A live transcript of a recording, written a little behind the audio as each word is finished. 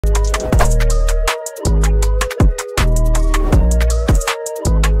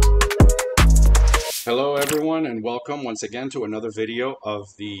everyone, and welcome once again to another video of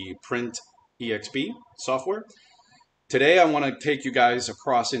the PrintEXP software. Today I want to take you guys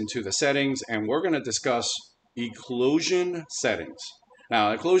across into the settings, and we're going to discuss occlusion settings.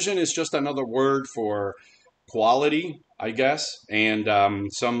 Now, occlusion is just another word for quality, I guess,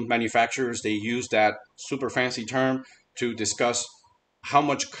 and some manufacturers, they use that super fancy term to discuss how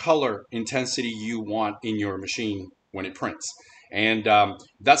much color intensity you want in your machine when it prints. And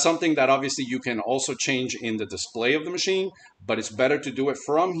that's something that obviously you can also change in the display of the machine, but it's better to do it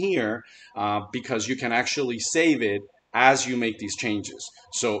from here because you can actually save it as you make these changes.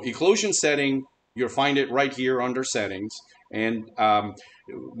 So occlusion setting, you'll find it right here under settings. And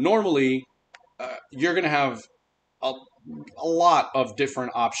normally you're going to have a lot of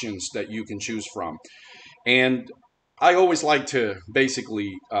different options that you can choose from. And I always like to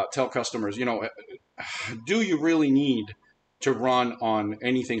basically tell customers, do you really need to run on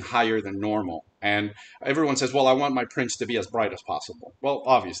anything higher than normal? And everyone says, well, I want my prints to be as bright as possible. Well,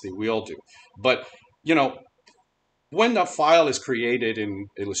 obviously, we all do. But, when the file is created in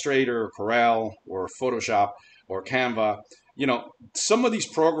Illustrator, or Corel, or Photoshop, or Canva, some of these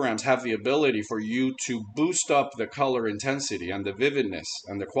programs have the ability for you to boost up the color intensity and the vividness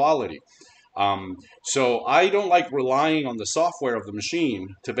and the quality. So I don't like relying on the software of the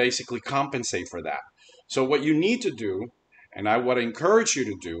machine to basically compensate for that. So what you need to do, and I would encourage you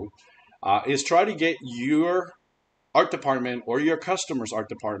to do, is try to get your art department or your customer's art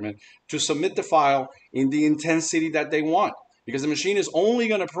department to submit the file in the intensity that they want, because the machine is only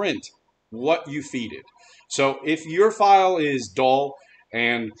going to print what you feed it. So if your file is dull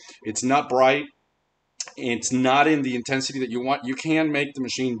and it's not bright, it's not in the intensity that you want, you can make the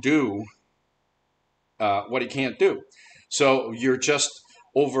machine do what it can't do. So you're just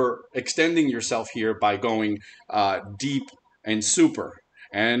overextending yourself here by going deep and super.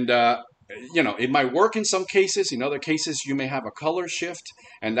 And it might work in some cases. In other cases, you may have a color shift,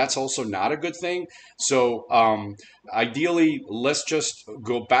 and that's also not a good thing. So ideally, let's just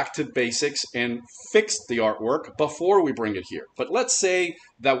go back to basics and fix the artwork before we bring it here. But let's say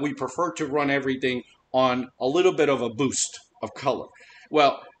that we prefer to run everything on a little bit of a boost of color.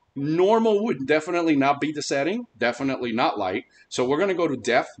 Well, normal would definitely not be the setting, definitely not light. So we're going to go to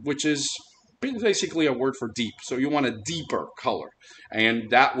depth, which is basically a word for deep. So you want a deeper color. And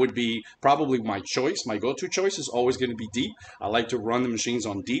that would be probably my choice. My go-to choice is always going to be deep. I like to run the machines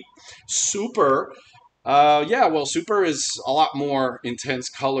on deep. Super, super is a lot more intense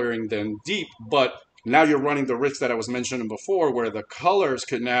coloring than deep, but now you're running the risk that I was mentioning before, where the colors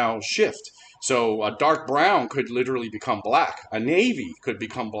could now shift. So a dark brown could literally become black. A navy could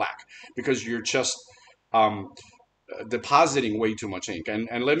become black because you're just depositing way too much ink.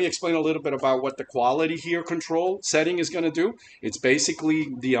 And let me explain a little bit about what the quality here control setting is going to do. It's basically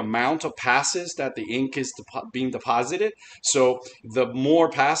the amount of passes that the ink is being deposited. So the more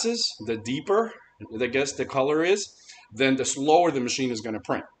passes, the deeper, I guess, the color is, then the slower the machine is going to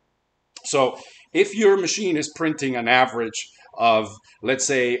print. So if your machine is printing an average of, let's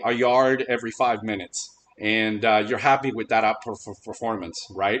say, a yard every 5 minutes, and you're happy with that performance,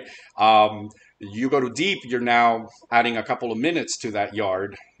 right? You go to deep, you're now adding a couple of minutes to that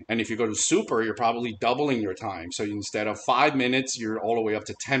yard. And if you go to super, you're probably doubling your time. So instead of 5 minutes, you're all the way up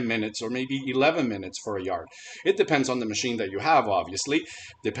to 10 minutes or maybe 11 minutes for a yard. It depends on the machine that you have, obviously,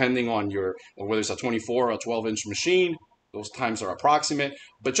 depending on whether it's a 24 or a 12-inch machine. Those times are approximate.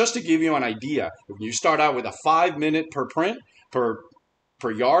 But just to give you an idea, if you start out with a 5 minute per print, per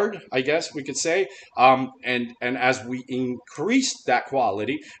yard, I guess we could say, and as we increase that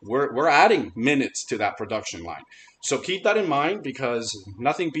quality, we're adding minutes to that production line. So keep that in mind, because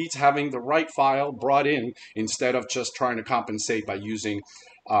nothing beats having the right file brought in instead of just trying to compensate by using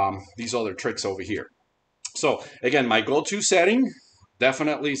these other tricks over here. So again, my go-to setting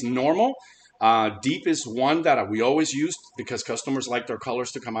definitely is normal. Deep is one that we always use because customers like their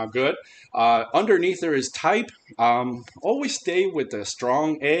colors to come out good. Underneath there is type. Always stay with the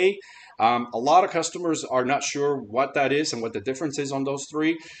strong A. A lot of customers are not sure what that is and what the difference is on those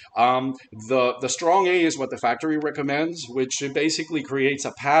three. The strong A is what the factory recommends, which basically creates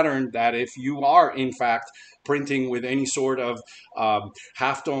a pattern that if you are in fact printing with any sort of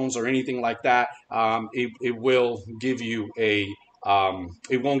halftones or anything like that, it will give you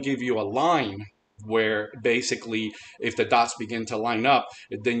it won't give you a line where basically if the dots begin to line up,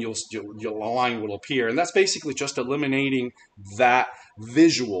 then your line will appear. And that's basically just eliminating that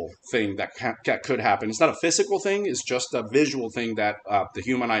visual thing that could happen. It's not a physical thing, it's just a visual thing that the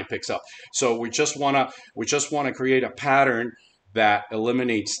human eye picks up. So we just want to create a pattern that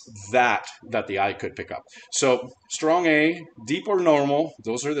eliminates that the eye could pick up. So strong A, deep or normal,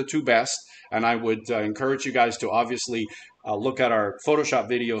 those are the two best. And I would encourage you guys to obviously look at our Photoshop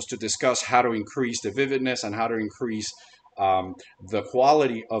videos to discuss how to increase the vividness and how to increase the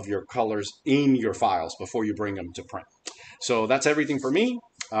quality of your colors in your files before you bring them to print. So that's everything for me.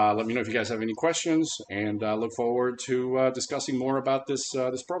 Let me know if you guys have any questions, and look forward to discussing more about this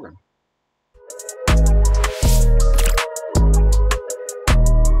program.